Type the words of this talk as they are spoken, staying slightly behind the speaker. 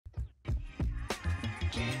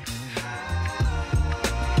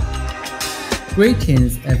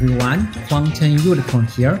Greetings everyone, Quantum Unicorn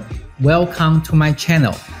here. Welcome to my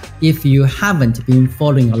channel. If you haven't been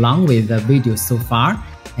following along with the video so far,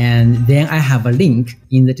 and then I have a link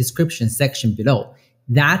in the description section below.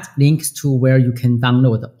 That links to where you can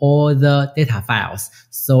download all the data files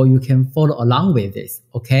so you can follow along with this,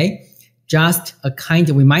 okay? Just a kind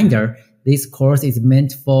reminder, this course is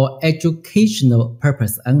meant for educational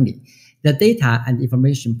purpose only. The data and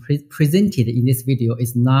information presented in this video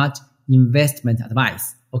is not investment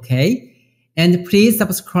advice, okay? And please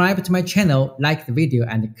subscribe to my channel, like the video,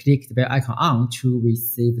 and click the bell icon on to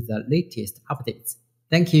receive the latest updates.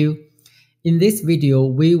 Thank you. In this video,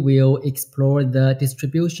 we will explore the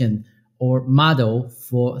distribution or model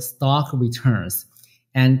for stock returns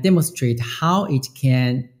and demonstrate how it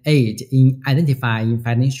can aid in identifying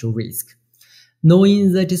financial risk.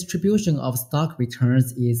 Knowing the distribution of stock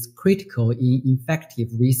returns is critical in effective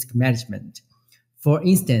risk management. For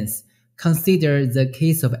instance, consider the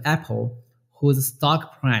case of Apple, whose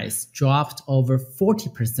stock price dropped over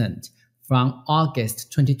 40% from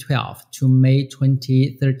August 2012 to May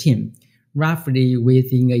 2013, roughly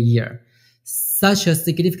within a year. Such a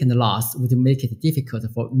significant loss would make it difficult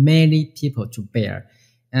for many people to bear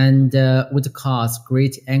and would cause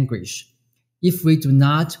great anguish. If we do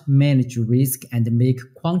not manage risk and make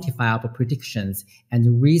quantifiable predictions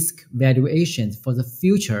and risk valuations for the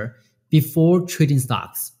future before trading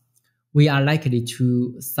stocks, we are likely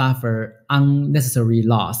to suffer unnecessary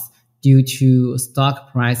loss due to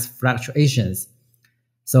stock price fluctuations.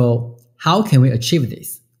 So how can we achieve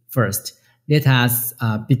this? First, let us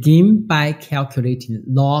begin by calculating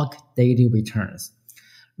log daily returns.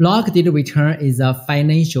 Log daily return is a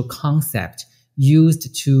financial concept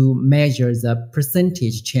used to measure the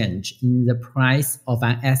percentage change in the price of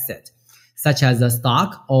an asset, such as a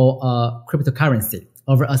stock or a cryptocurrency,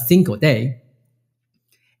 over a single day.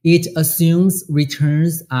 It assumes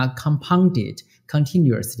returns are compounded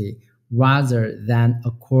continuously rather than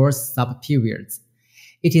across sub-periods.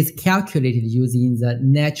 It is calculated using the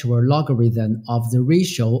natural logarithm of the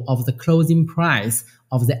ratio of the closing price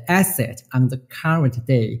of the asset on the current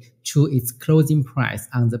day to its closing price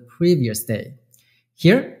on the previous day.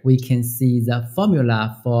 Here we can see the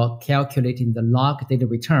formula for calculating the log daily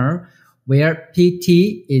return, where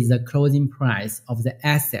PT is the closing price of the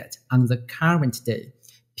asset on the current day.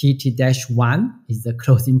 PT-1 is the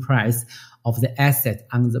closing price of the asset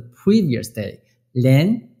on the previous day.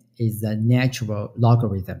 Len is the natural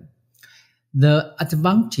logarithm. The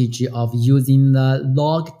advantage of using the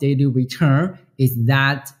log daily return is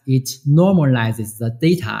that it normalizes the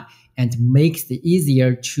data and makes it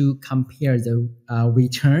easier to compare the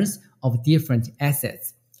returns of different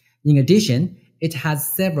assets. In addition, it has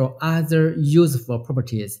several other useful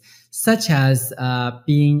properties, such as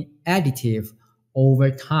being additive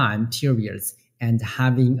over time periods and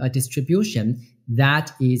having a distribution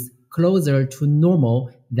that is closer to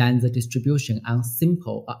normal than the distribution of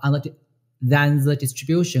simple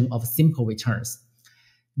returns.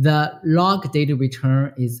 The log daily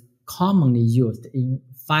return is commonly used in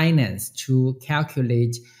finance to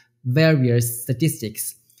calculate various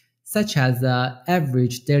statistics, such as the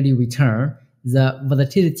average daily return, the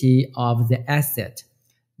volatility of the asset,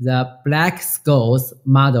 the Black-Scholes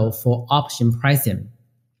model for option pricing,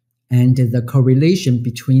 and the correlation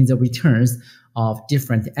between the returns of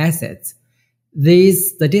different assets.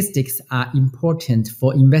 These statistics are important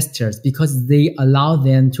for investors because they allow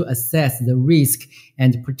them to assess the risk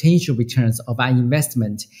and potential returns of an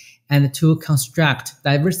investment and to construct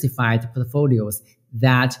diversified portfolios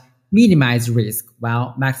that minimize risk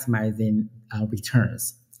while maximizing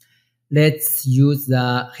returns. Let's use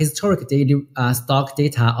the historic daily stock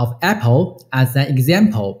data of Apple as an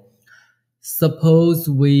example. Suppose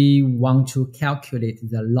we want to calculate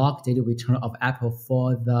the log daily return of Apple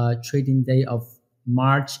for the trading day of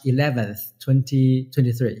March 11th,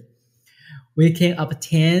 2023. We can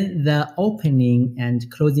obtain the opening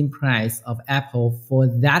and closing price of Apple for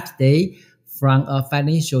that day from a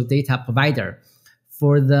financial data provider.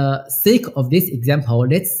 For the sake of this example,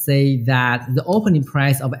 let's say that the opening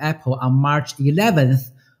price of Apple on March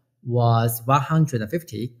 11th was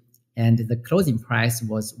 150 and the closing price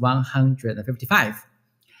was 155.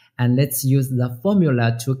 And let's use the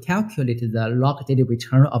formula to calculate the log daily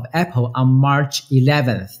return of Apple on March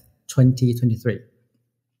 11th, 2023.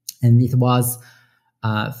 And it was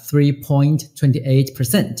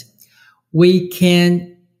 3.28%. We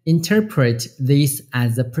can interpret this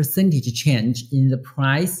as a percentage change in the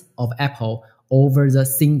price of Apple over the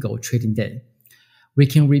single trading day. We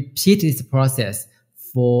can repeat this process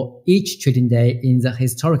for each trading day in the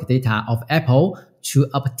historic data of Apple to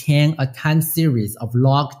obtain a time series of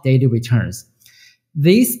log daily returns.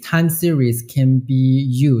 This time series can be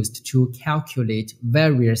used to calculate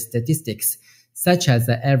various statistics, such as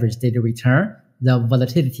the average daily return, the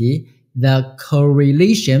volatility, the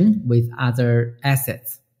correlation with other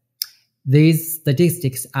assets. These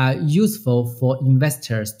statistics are useful for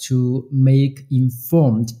investors to make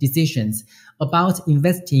informed decisions about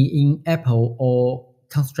investing in Apple or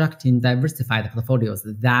constructing diversified portfolios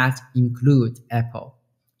that include Apple.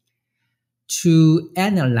 To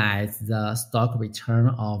analyze the stock return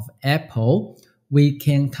of Apple, we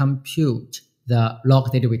can compute the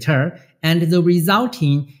log daily return, and the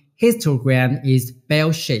resulting histogram is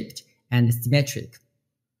bell-shaped and symmetric,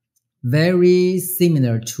 very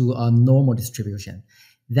similar to a normal distribution.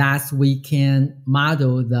 Thus, we can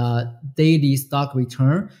model the daily stock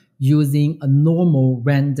return using a normal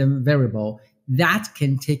random variable that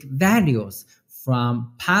can take values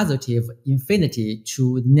from positive infinity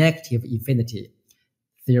to negative infinity,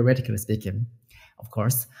 theoretically speaking, of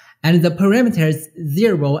course. And the parameters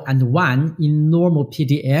 0 and 1 in normal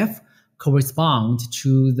PDF correspond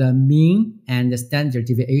to the mean and the standard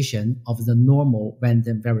deviation of the normal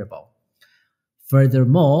random variable.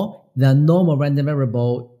 Furthermore, the normal random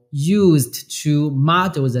variable used to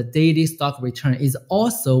model the daily stock return is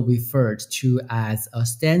also referred to as a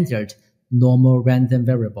standard normal random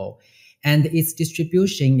variable, and its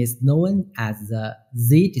distribution is known as the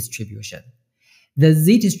z-distribution. The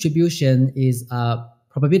z-distribution is a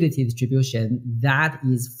probability distribution that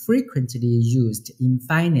is frequently used in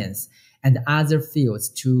finance and other fields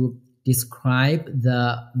to describe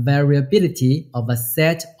the variability of a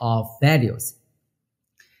set of values.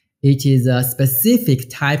 It is a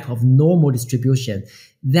specific type of normal distribution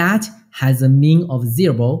that has a mean of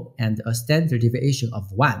 0 and a standard deviation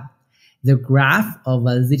of 1. The graph of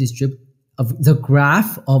a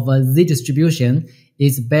z-distribution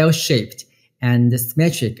is bell-shaped and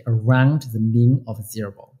symmetric around the mean of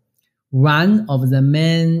 0. One of the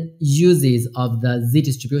main uses of the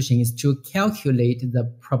z-distribution is to calculate the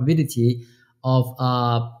probability of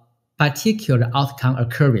a particular outcome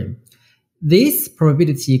occurring. This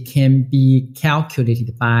probability can be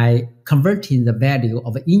calculated by converting the value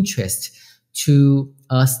of interest to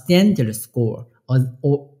a standard score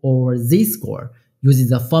or z-score using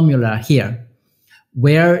the formula here,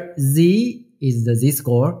 where z is the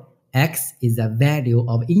z-score, x is the value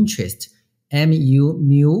of interest,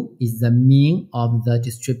 mu is the mean of the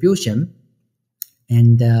distribution,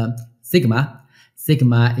 and sigma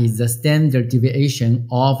is the standard deviation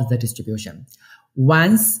of the distribution.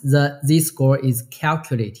 Once the z-score is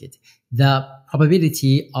calculated, the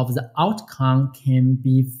probability of the outcome can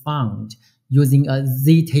be found using a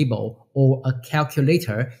z-table or a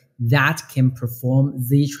calculator that can perform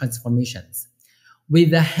z-transformations.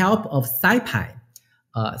 With the help of SciPy,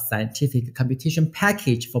 a scientific computation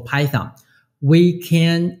package for Python, we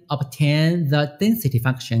can obtain the density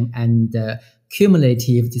function and the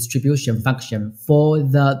cumulative distribution function for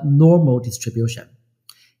the normal distribution.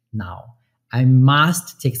 Now, I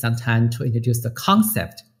must take some time to introduce the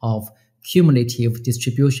concept of cumulative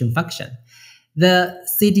distribution function. The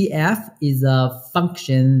CDF is a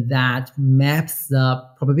function that maps the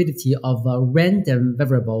probability of a random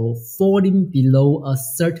variable falling below a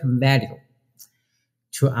certain value.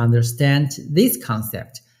 To understand this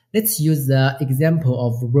concept, let's use the example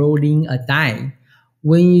of rolling a die.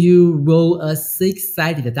 When you roll a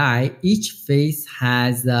 6-sided die, each face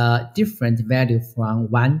has a different value from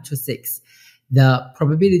 1 to 6. The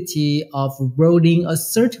probability of rolling a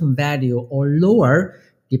certain value or lower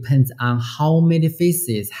depends on how many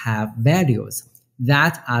faces have values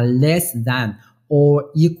that are less than or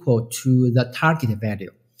equal to the target value.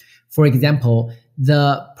 For example,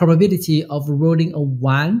 the probability of rolling a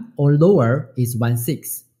 1 or lower is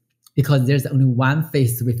 1/6. Because there's only one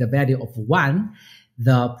face with a value of 1,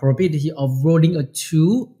 the probability of rolling a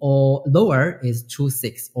 2 or lower is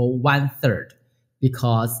 2/6 or 1/3,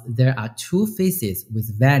 because there are 2 faces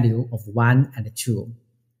with value of 1 and 2.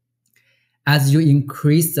 As you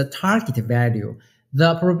increase the target value,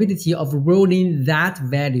 the probability of rolling that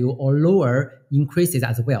value or lower increases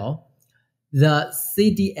as well. The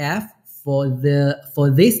CDF for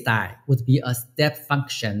this die would be a step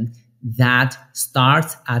function that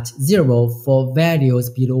starts at 0 for values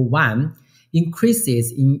below 1,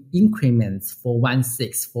 increases in increments for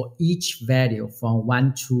 1/6 for each value from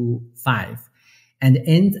 1 to 5, and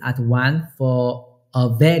ends at 1 for a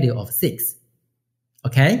value of 6.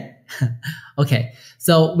 Okay? Okay,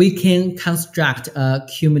 so we can construct a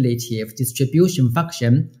cumulative distribution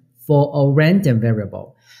function for a random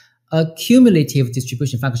variable. A cumulative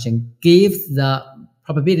distribution function gives the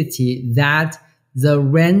probability that the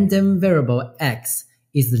random variable x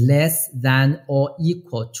is less than or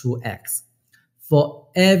equal to x. For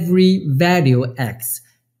every value x,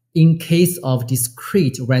 in case of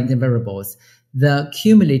discrete random variables, the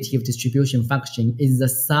cumulative distribution function is the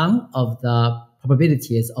sum of the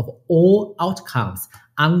probabilities of all outcomes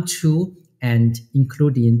onto and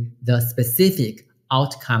including the specific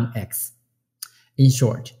outcome x. In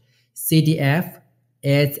short, CDF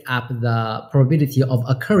adds up the probability of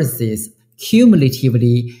occurrences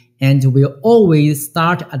cumulatively and will always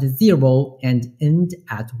start at 0 and end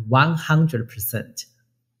at 100%.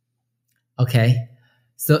 Okay,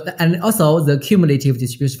 so and also the cumulative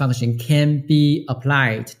distribution function can be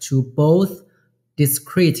applied to both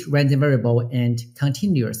discrete random variable and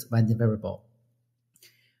continuous random variable.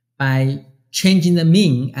 By changing the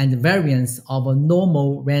mean and variance of a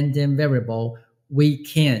normal random variable, we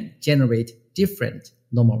can generate different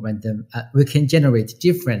normal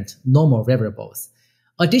variables.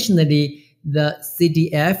 Additionally, the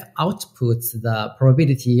CDF outputs the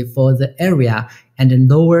probability for the area and the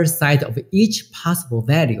lower side of each possible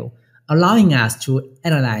value, allowing us to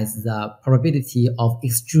analyze the probability of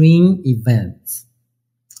extreme events.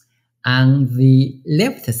 On the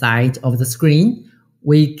left side of the screen,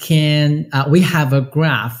 we have a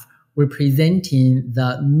graph representing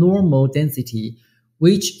the normal density,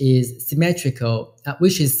 which is symmetric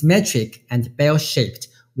and bell-shaped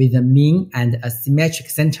with a mean and a symmetric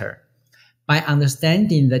center. By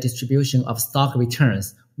understanding the distribution of stock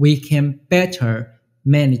returns, we can better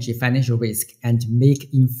manage financial risk and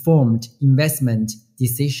make informed investment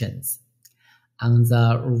decisions. On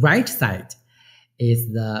the right side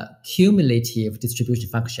is the cumulative distribution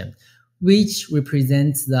function, which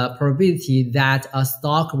represents the probability that a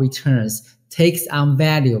stock returns takes on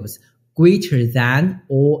values greater than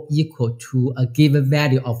or equal to a given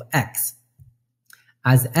value of x.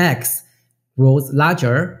 As x grows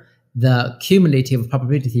larger, the cumulative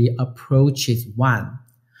probability approaches 1.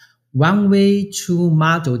 One way to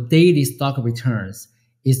model daily stock returns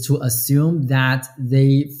is to assume that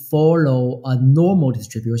they follow a normal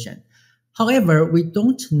distribution. However, we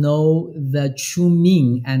don't know the true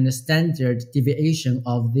mean and standard deviation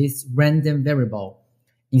of this random variable.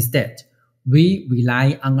 Instead, we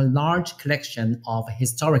rely on a large collection of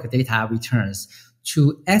historic data returns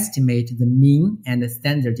to estimate the mean and the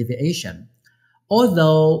standard deviation.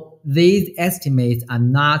 Although these estimates are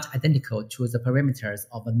not identical to the parameters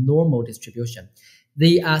of a normal distribution,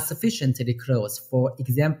 they are sufficiently close. For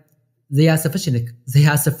example,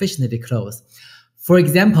 For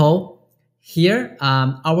example, here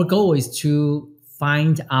our goal is to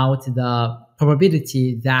find out the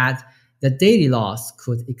probability that the daily loss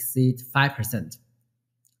could exceed 5%.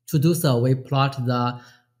 To do so, we plot the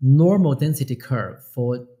normal density curve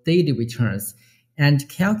for daily returns and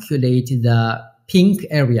calculate the pink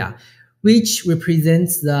area, which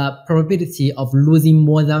represents the probability of losing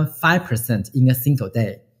more than 5% in a single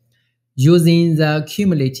day. Using the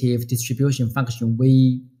cumulative distribution function,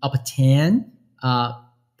 we obtain a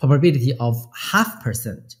probability of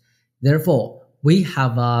 0.5%. Therefore, we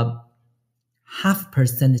have a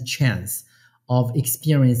 0.5% chance of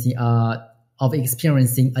experiencing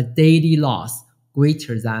a daily loss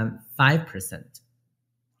greater than 5%.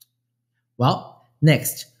 Well,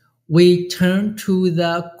 next, we turn to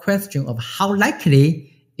the question of how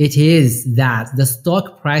likely it is that the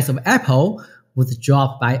stock price of Apple would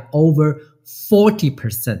drop by over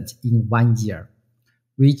 40% in 1 year,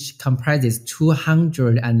 which comprises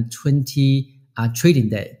 220 trading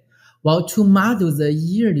days. While to model the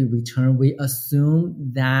yearly return, we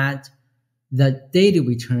assume that the daily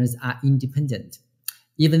returns are independent,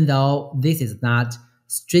 even though this is not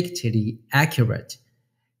strictly accurate.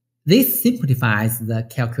 This simplifies the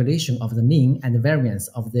calculation of the mean and variance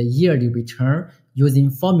of the yearly return using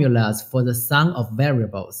formulas for the sum of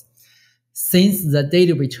variables. Since the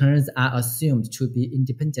daily returns are assumed to be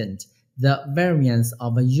independent, the variance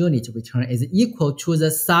of a unit return is equal to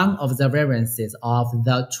the sum of the variances of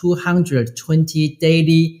the 220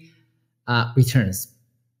 daily returns.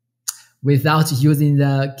 Without using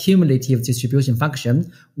the cumulative distribution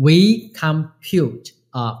function, we compute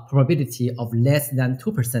a probability of less than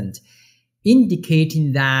 2%,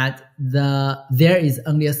 indicating that there is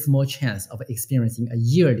only a small chance of experiencing a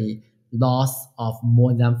yearly loss of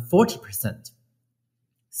more than 40%.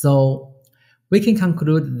 So we can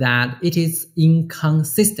conclude that it is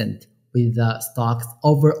inconsistent with the stock's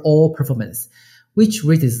overall performance, which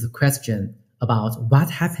raises the question about what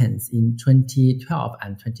happens in 2012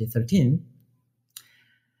 and 2013.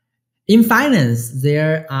 In finance,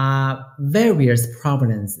 there are various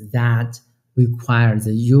problems that require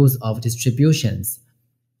the use of distributions,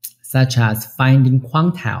 such as finding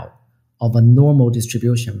quantile, of a normal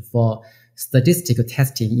distribution for statistical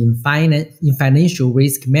testing in financial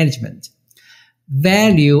risk management.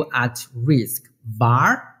 Value at risk,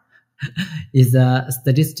 VAR, is a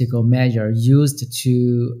statistical measure used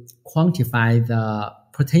to quantify the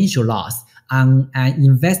potential loss on an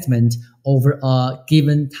investment over a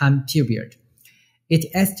given time period. It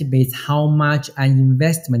estimates how much an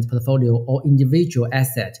investment portfolio or individual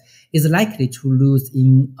asset is likely to lose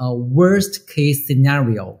in a worst-case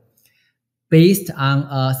scenario based on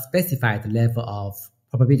a specified level of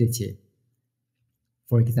probability.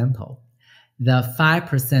 For example, the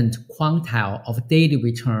 5% quantile of daily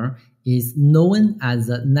return is known as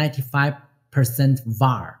the 95%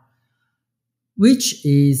 VAR, which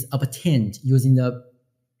is obtained using the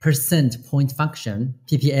percent point function,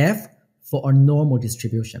 PPF, for a normal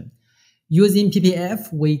distribution. Using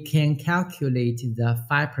PPF, we can calculate the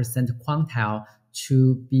 5% quantile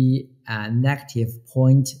to be negative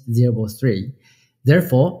 0.03.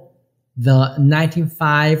 Therefore, the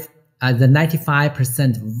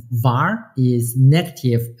 95% VAR is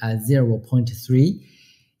negative 0.3,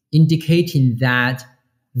 indicating that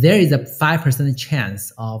there is a 5%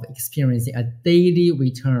 chance of experiencing a daily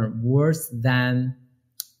return worse than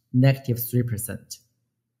negative 3%.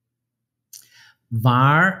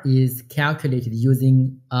 VAR is calculated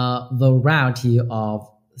using a variety of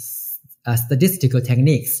statistical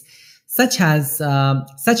techniques, such as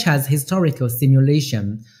historical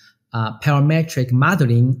simulation, parametric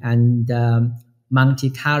modeling, and Monte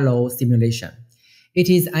Carlo simulation. It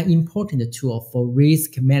is an important tool for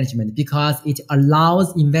risk management because it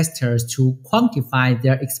allows investors to quantify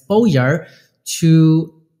their exposure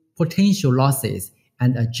to potential losses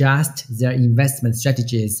and adjust their investment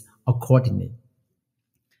strategies accordingly.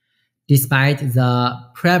 Despite the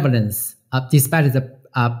prevalence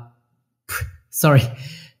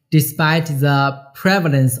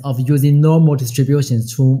of using normal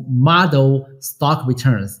distributions to model stock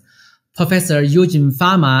returns, Professor Eugene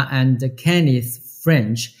Fama and Kenneth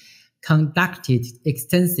French conducted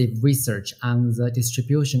extensive research on the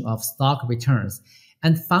distribution of stock returns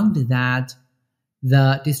and found that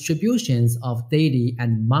the distributions of daily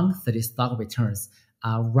and monthly stock returns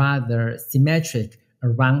are rather symmetric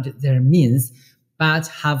around their means, but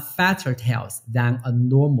have fatter tails than a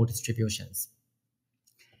normal distributions.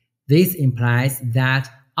 This implies that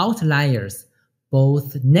outliers,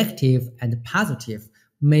 both negative and positive,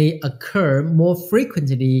 may occur more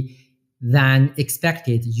frequently than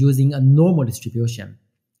expected using a normal distribution.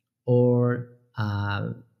 Or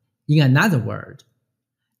in another word,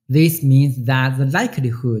 this means that the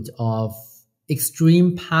likelihood of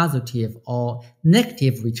extreme positive or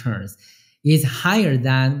negative returns is higher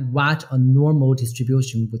than what a normal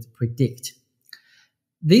distribution would predict.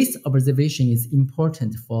 This observation is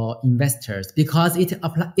important for investors because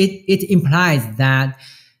it implies that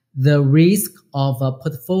the risk of a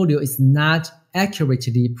portfolio is not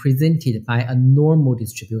accurately presented by a normal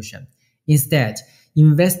distribution. Instead,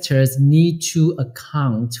 investors need to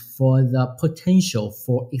account for the potential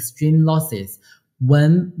for extreme losses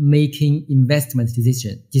when making investment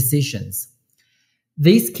decisions.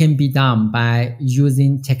 This can be done by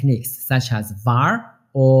using techniques such as VAR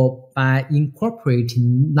or by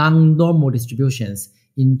incorporating non-normal distributions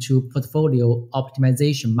into portfolio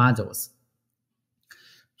optimization models.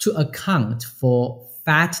 To account for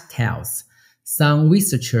fat tails, some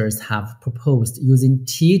researchers have proposed using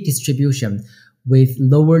t-distribution with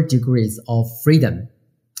lower degrees of freedom.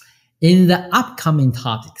 In the upcoming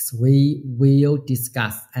topics, we will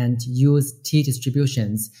discuss and use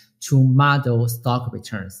t-distributions to model stock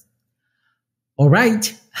returns. All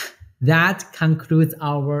right, that concludes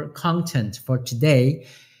our content for today.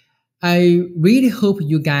 I really hope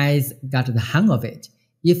you guys got the hang of it.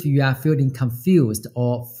 If you are feeling confused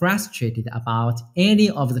or frustrated about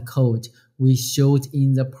any of the code we showed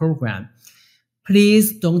in the program,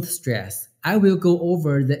 please don't stress. I will go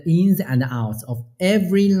over the ins and outs of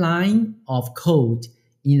every line of code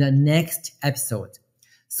in the next episode.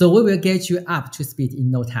 So we will get you up to speed in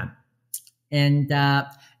no time. And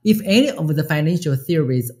if any of the financial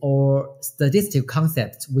theories or statistical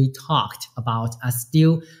concepts we talked about are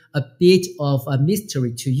still a bit of a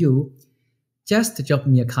mystery to you, just drop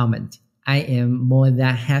me a comment. I am more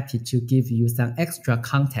than happy to give you some extra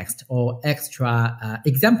context or extra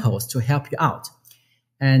examples to help you out.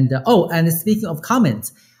 And and speaking of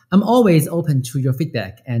comments, I'm always open to your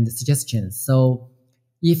feedback and suggestions. So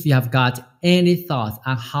if you have got any thoughts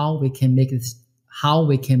on how we can make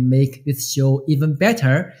this show even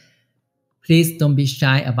better, please don't be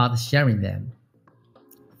shy about sharing them.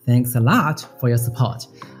 Thanks a lot for your support.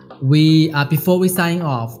 Before we sign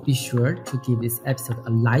off, be sure to give this episode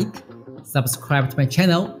a like subscribe to my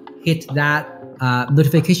channel, hit that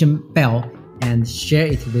notification bell, and share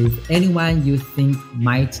it with anyone you think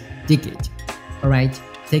might dig it. Alright,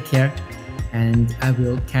 take care, and I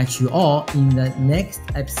will catch you all in the next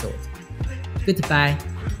episode. Goodbye.